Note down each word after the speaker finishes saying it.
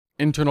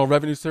Internal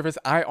Revenue Service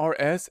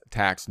IRS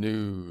tax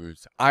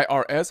news.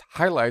 IRS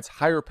highlights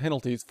higher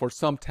penalties for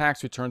some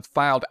tax returns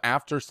filed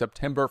after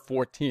September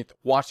 14th,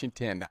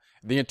 Washington.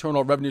 The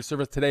Internal Revenue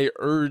Service today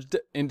urged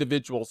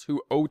individuals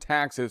who owe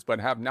taxes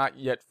but have not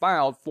yet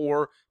filed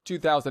for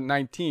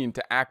 2019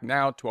 to act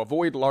now to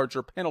avoid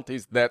larger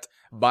penalties that,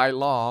 by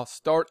law,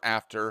 start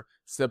after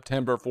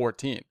September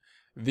 14th.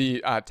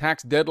 The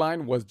tax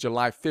deadline was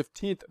July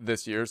 15th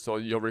this year, so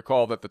you'll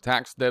recall that the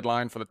tax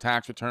deadline for the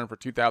tax return for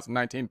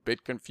 2019,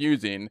 bit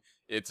confusing.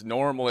 It's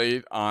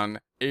normally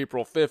on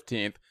April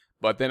 15th,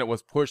 but then it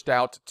was pushed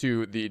out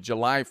to the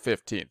July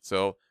 15th.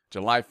 So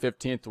July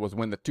 15th was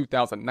when the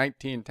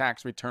 2019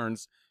 tax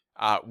returns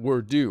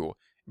were due.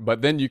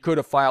 But then you could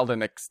have filed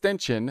an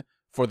extension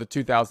for the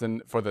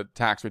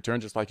tax return,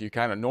 just like you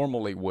kind of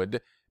normally would.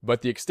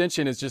 But the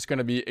extension is just going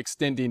to be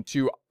extending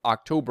to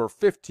October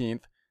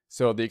 15th.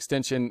 So the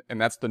extension,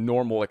 and that's the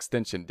normal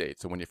extension date.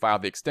 So when you file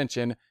the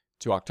extension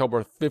to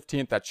October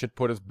 15th, that should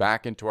put us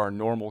back into our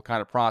normal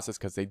kind of process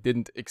because they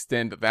didn't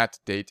extend that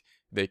date.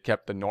 They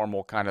kept the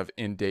normal kind of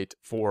end date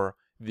for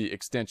the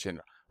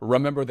extension.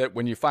 Remember that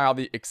when you file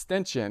the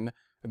extension,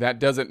 that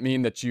doesn't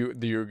mean that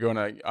you're going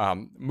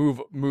to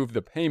move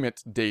the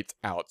payment date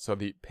out. So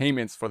the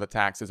payments for the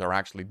taxes are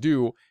actually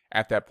due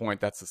at that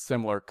point. That's a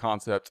similar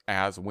concept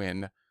as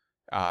when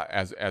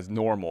as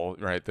normal,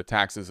 right? The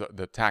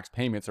tax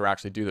payments are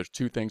actually due. There's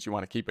two things you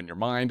want to keep in your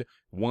mind.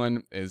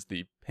 One is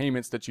the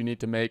payments that you need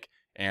to make,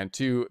 and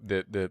two,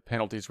 the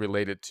penalties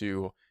related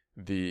to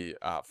the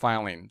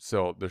filing.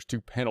 So there's two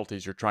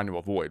penalties you're trying to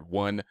avoid.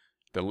 One,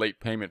 the late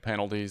payment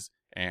penalties,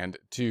 and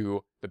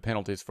two, the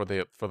penalties for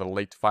the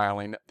late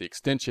filing. The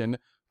extension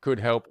could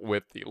help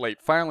with the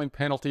late filing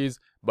penalties,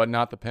 but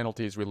not the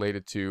penalties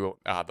related to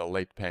the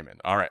late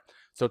payment. All right.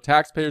 So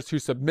taxpayers who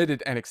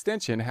submitted an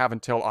extension have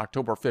until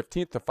October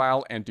 15th to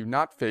file and do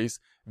not face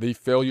the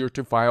failure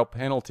to file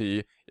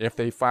penalty if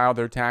they file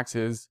their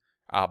taxes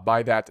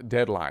by that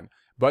deadline.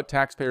 But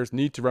taxpayers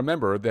need to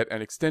remember that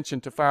an extension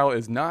to file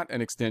is not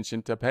an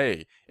extension to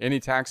pay. Any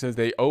taxes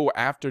they owe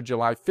after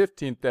July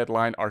 15th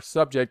deadline are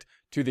subject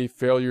to the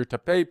failure to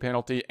pay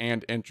penalty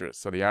and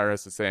interest. So the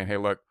IRS is saying, hey,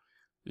 look,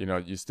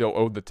 you still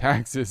owe the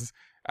taxes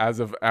as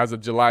of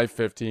July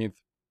 15th.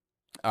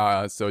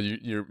 So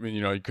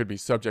you could be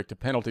subject to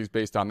penalties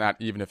based on that,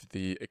 even if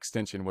the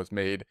extension was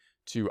made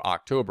to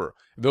October.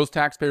 Those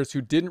taxpayers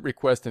who didn't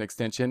request an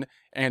extension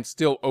and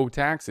still owe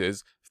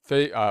taxes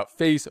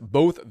face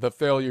both the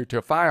failure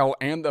to file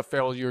and the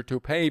failure to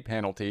pay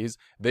penalties.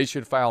 They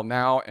should file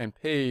now and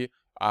pay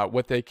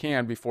what they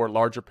can before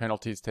larger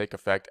penalties take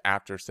effect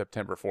after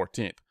September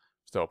 14th.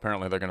 So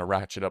apparently they're going to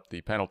ratchet up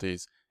the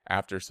penalties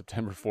after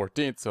September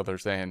 14th. So they're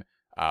saying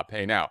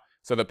pay now.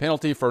 So the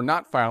penalty for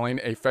not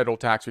filing a federal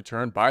tax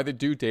return by the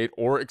due date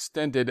or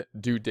extended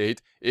due date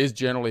is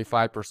generally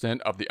 5%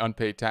 of the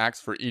unpaid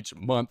tax for each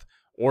month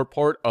or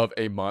part of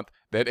a month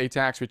that a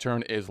tax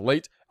return is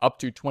late, up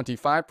to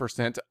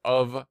 25%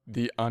 of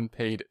the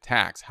unpaid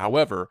tax.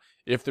 However,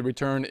 if the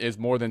return is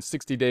more than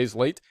 60 days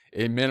late,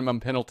 a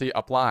minimum penalty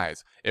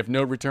applies. If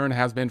no return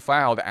has been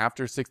filed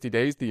after 60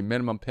 days, the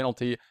minimum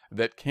penalty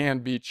that can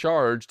be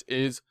charged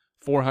is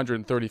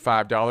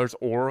 $435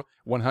 or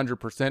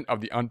 100%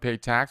 of the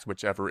unpaid tax,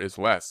 whichever is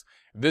less.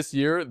 This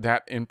year,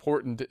 that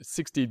important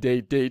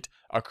 60-day date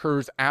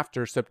occurs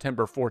after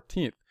September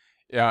 14th.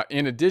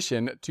 In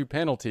addition to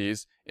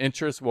penalties,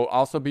 interest will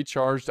also be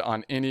charged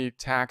on any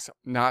tax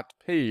not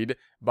paid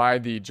by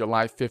the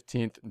July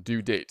 15th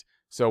due date.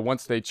 So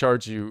once they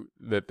charge you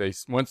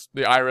once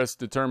the IRS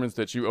determines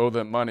that you owe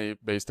them money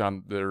based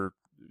on their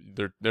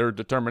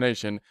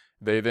determination,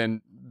 they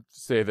then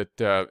say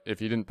that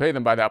if you didn't pay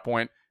them by that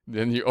point,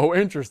 then you owe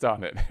interest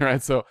on it,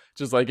 right? So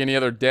just like any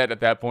other debt at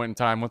that point in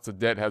time, once the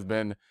debt has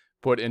been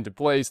put into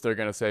place, they're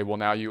going to say, well,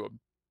 now you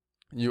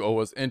owe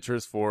us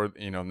interest for,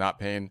 not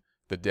paying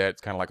the debt.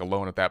 It's kind of like a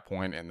loan at that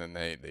point, and then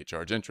they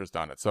charge interest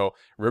on it. So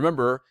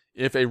remember,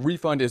 if a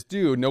refund is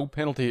due, no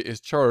penalty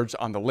is charged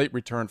on the late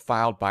return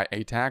filed by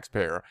a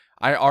taxpayer.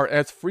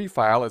 IRS Free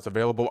File is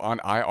available on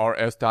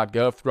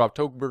irs.gov through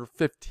October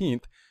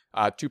 15th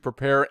to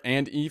prepare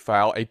and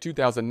e-file a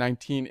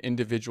 2019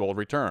 individual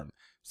return.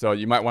 So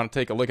you might want to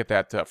take a look at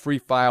that free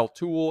file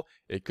tool.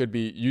 It could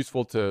be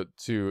useful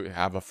to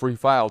have a free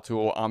file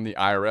tool on the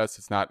IRS.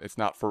 It's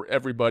not for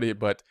everybody,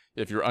 but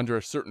if you're under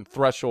a certain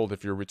threshold,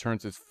 if your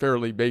returns is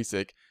fairly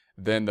basic,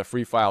 then the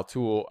free file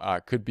tool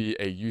could be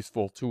a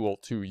useful tool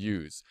to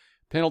use.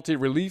 Penalty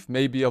relief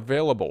may be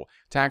available.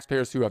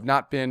 Taxpayers who have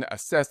not been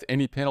assessed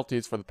any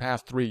penalties for the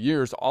past 3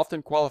 years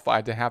often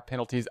qualify to have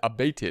penalties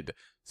abated.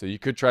 So you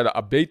could try to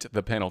abate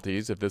the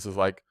penalties if this is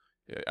like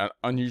an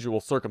unusual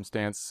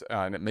circumstance,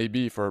 and it may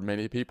be for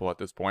many people at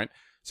this point.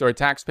 So a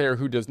taxpayer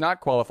who does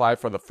not qualify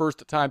for the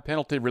first-time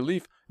penalty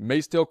relief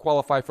may still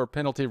qualify for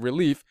penalty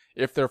relief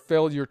if their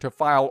failure to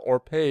file or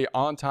pay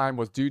on time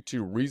was due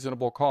to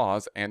reasonable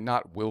cause and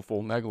not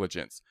willful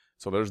negligence.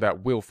 So there's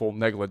that willful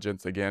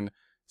negligence again.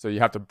 So you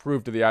have to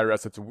prove to the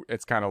IRS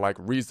it's kind of like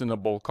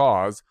reasonable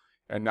cause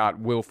and not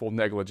willful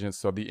negligence.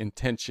 So the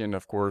intention,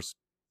 of course,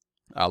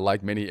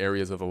 like many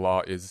areas of the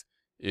law, is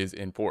is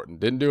important.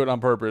 Didn't do it on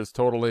purpose,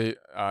 totally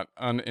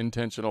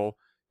unintentional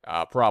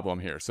problem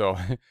here. So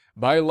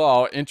by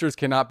law, interest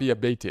cannot be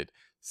abated.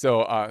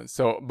 So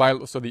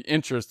the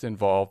interest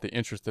involved, the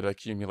interest that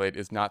accumulate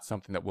is not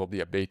something that will be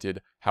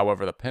abated.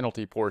 However, the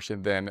penalty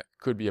portion then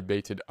could be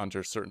abated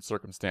under certain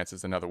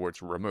circumstances, in other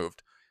words,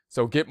 removed.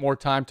 So get more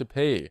time to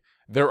pay.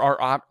 There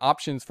are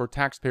options for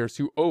taxpayers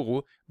who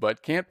owe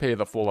but can't pay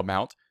the full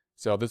amount.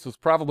 So this was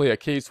probably a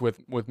case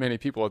with many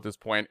people at this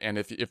point. And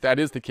if that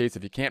is the case,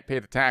 if you can't pay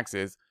the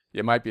taxes,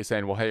 you might be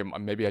saying, well, hey,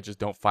 maybe I just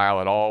don't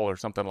file at all or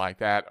something like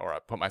that, or I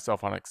put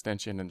myself on an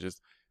extension and just,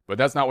 but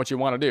that's not what you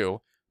want to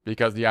do,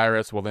 because the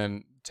IRS will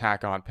then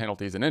tack on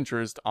penalties and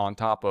interest on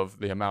top of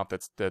the amount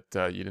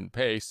that you didn't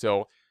pay.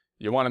 So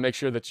you want to make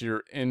sure that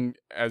you're in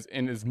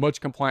as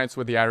much compliance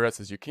with the IRS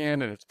as you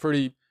can, and it's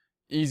pretty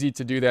easy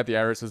to do that. The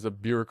IRS is a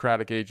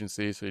bureaucratic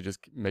agency, so you just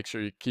make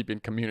sure you keep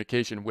in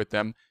communication with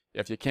them.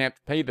 If you can't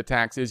pay the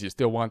taxes, you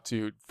still want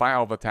to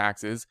file the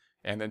taxes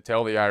and then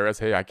tell the IRS,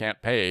 hey, I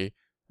can't pay.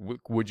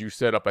 Would you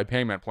set up a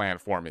payment plan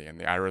for me? And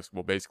the IRS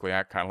will basically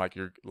act kind of like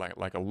you're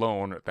like a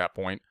loan at that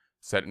point,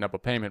 setting up a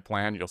payment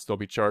plan. You'll still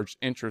be charged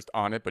interest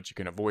on it, but you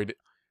can avoid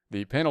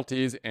the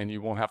penalties, and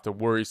you won't have to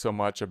worry so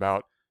much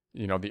about,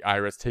 the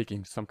IRS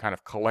taking some kind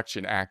of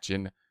collection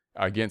action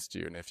against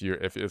you. And if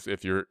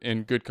you're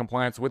in good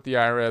compliance with the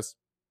IRS,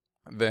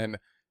 then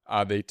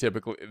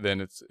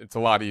it's a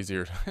lot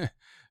easier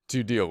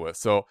to deal with.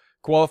 So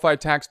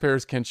qualified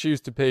taxpayers can choose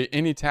to pay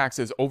any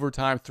taxes over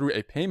time through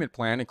a payment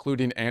plan,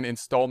 including an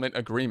installment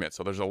agreement.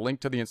 So there's a link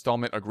to the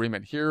installment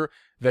agreement here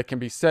that can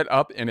be set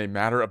up in a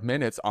matter of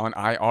minutes on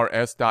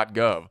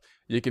irs.gov.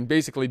 You can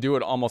basically do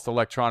it almost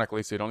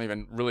electronically, so you don't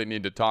even really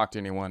need to talk to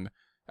anyone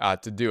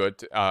to do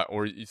it.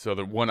 So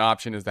the one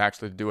option is to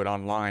actually do it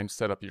online,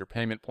 set up your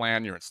payment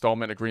plan, your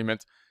installment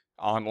agreement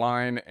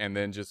online, and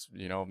then just,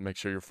 make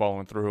sure you're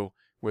following through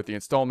with the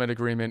installment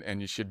agreement, and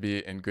you should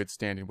be in good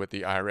standing with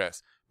the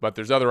IRS. But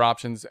there's other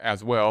options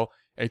as well.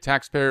 A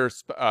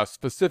taxpayer's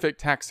specific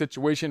tax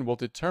situation will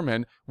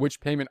determine which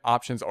payment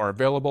options are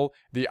available.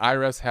 The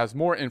IRS has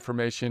more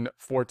information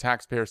for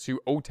taxpayers who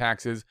owe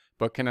taxes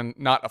but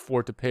cannot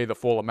afford to pay the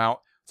full amount.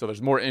 So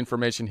there's more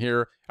information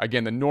here.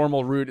 Again, the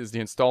normal route is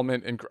the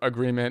installment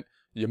agreement.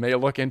 You may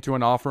look into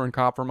an offer and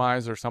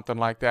compromise or something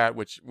like that,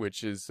 which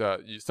is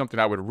something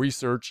I would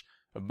research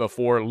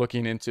before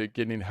looking into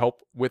getting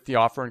help with the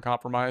offer and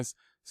compromise.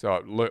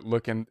 So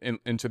look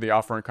into the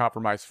offer and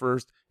compromise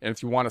first. And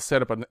if you want to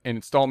set up an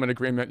installment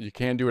agreement, you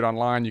can do it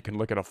online. You can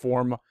look at a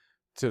form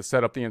to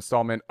set up the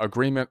installment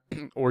agreement,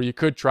 or you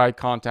could try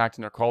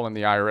contacting or calling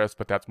the IRS,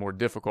 but that's more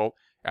difficult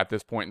at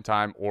this point in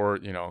time, or,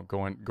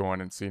 going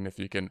and seeing if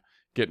you can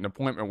get an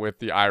appointment with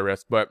the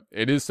IRS. But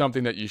it is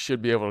something that you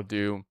should be able to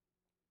do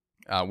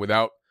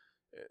without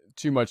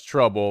too much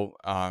trouble,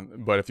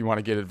 but if you want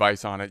to get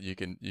advice on it, you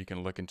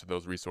can look into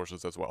those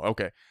resources as well.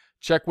 Okay,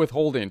 check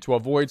withholding. To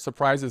avoid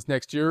surprises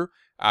next year,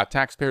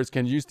 taxpayers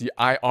can use the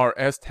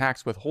IRS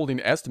tax withholding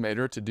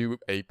estimator to do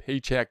a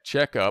paycheck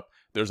checkup.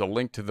 There's a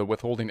link to the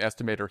withholding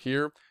estimator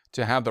here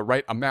to have the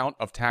right amount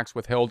of tax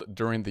withheld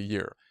during the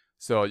year.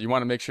 So you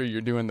want to make sure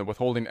you're doing the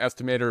withholding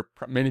estimator.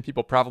 Many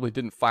people probably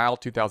didn't file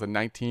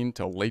 2019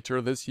 till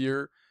later this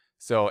year.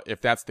 So if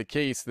that's the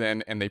case,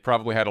 then, and they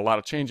probably had a lot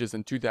of changes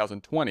in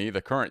 2020,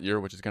 the current year,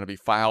 which is going to be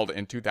filed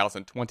in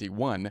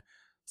 2021.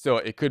 So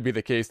it could be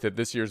the case that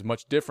this year is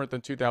much different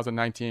than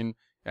 2019,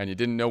 and you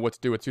didn't know what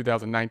to do with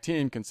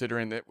 2019,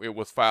 considering that it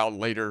was filed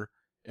later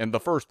in the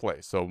first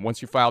place. So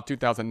once you file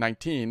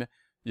 2019,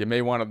 you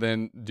may want to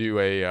then do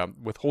a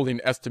withholding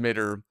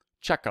estimator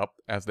checkup,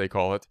 as they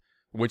call it,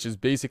 which is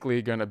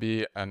basically going to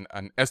be an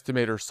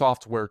estimator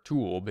software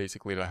tool,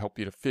 basically to help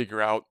you to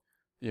figure out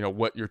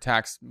what your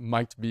tax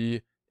might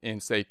be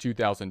in, say,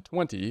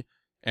 2020,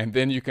 and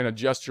then you can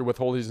adjust your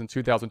withholdings in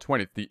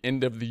 2020. It's the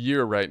end of the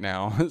year right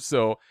now,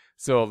 so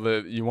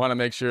you want to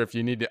make sure if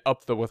you need to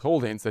up the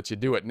withholdings that you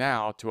do it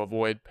now to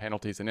avoid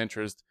penalties and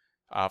interest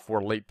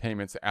for late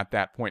payments at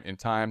that point in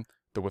time.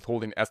 The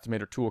withholding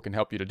estimator tool can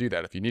help you to do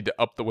that. If you need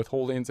to up the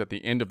withholdings at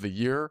the end of the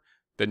year,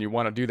 then you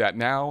want to do that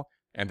now,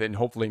 and then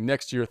hopefully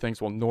next year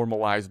things will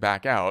normalize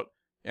back out,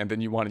 and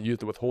then you want to use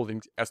the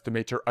withholding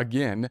estimator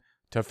again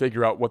to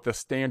figure out what the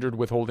standard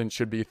withholding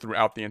should be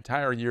throughout the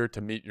entire year to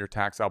meet your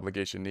tax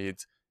obligation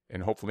needs,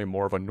 and hopefully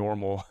more of a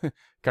normal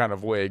kind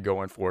of way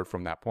going forward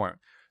from that point.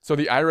 So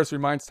the IRS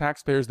reminds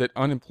taxpayers that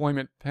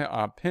unemployment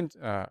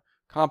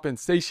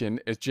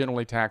compensation is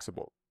generally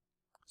taxable.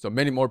 So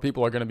many more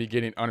people are going to be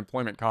getting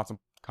unemployment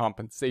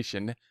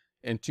compensation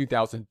in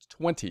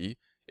 2020.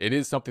 It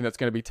is something that's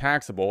going to be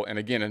taxable. And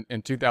again,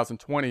 in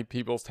 2020,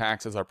 people's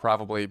taxes are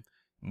probably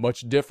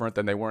much different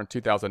than they were in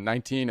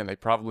 2019, and they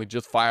probably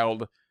just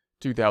filed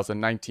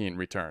 2019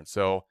 return.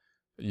 So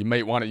you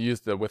may want to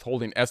use the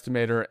withholding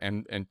estimator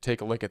and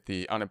take a look at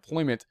the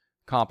unemployment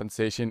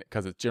compensation,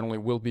 because it generally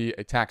will be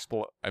a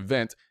taxable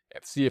event,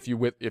 and see if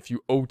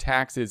you owe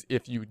taxes.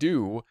 If you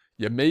do,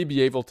 you may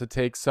be able to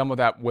take some of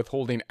that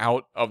withholding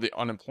out of the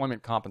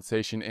unemployment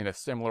compensation in a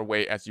similar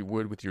way as you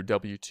would with your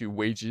W-2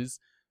 wages.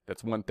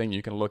 That's one thing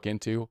you can look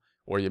into,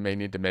 or you may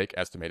need to make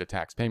estimated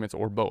tax payments,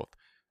 or both.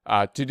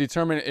 To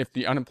determine if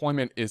the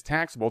unemployment is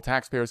taxable,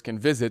 taxpayers can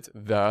visit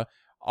the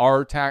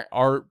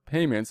our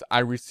payments I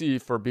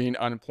receive for being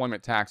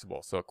unemployment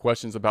taxable. So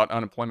questions about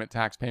unemployment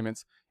tax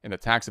payments and the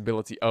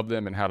taxability of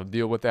them and how to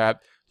deal with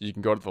that, you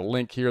can go to the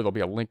link here. There'll be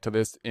a link to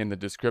this in the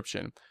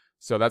description.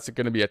 So that's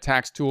going to be a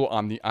tax tool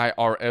on the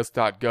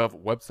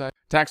IRS.gov website.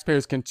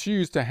 Taxpayers can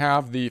choose to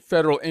have the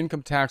federal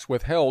income tax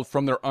withheld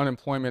from their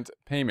unemployment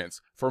payments.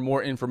 For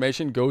more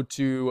information, go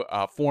to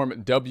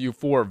Form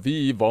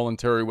W4V,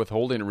 Voluntary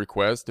Withholding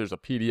Request. There's a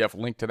PDF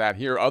link to that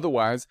here.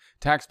 Otherwise,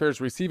 taxpayers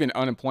receiving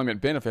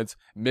unemployment benefits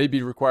may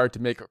be required to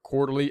make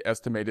quarterly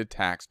estimated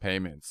tax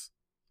payments.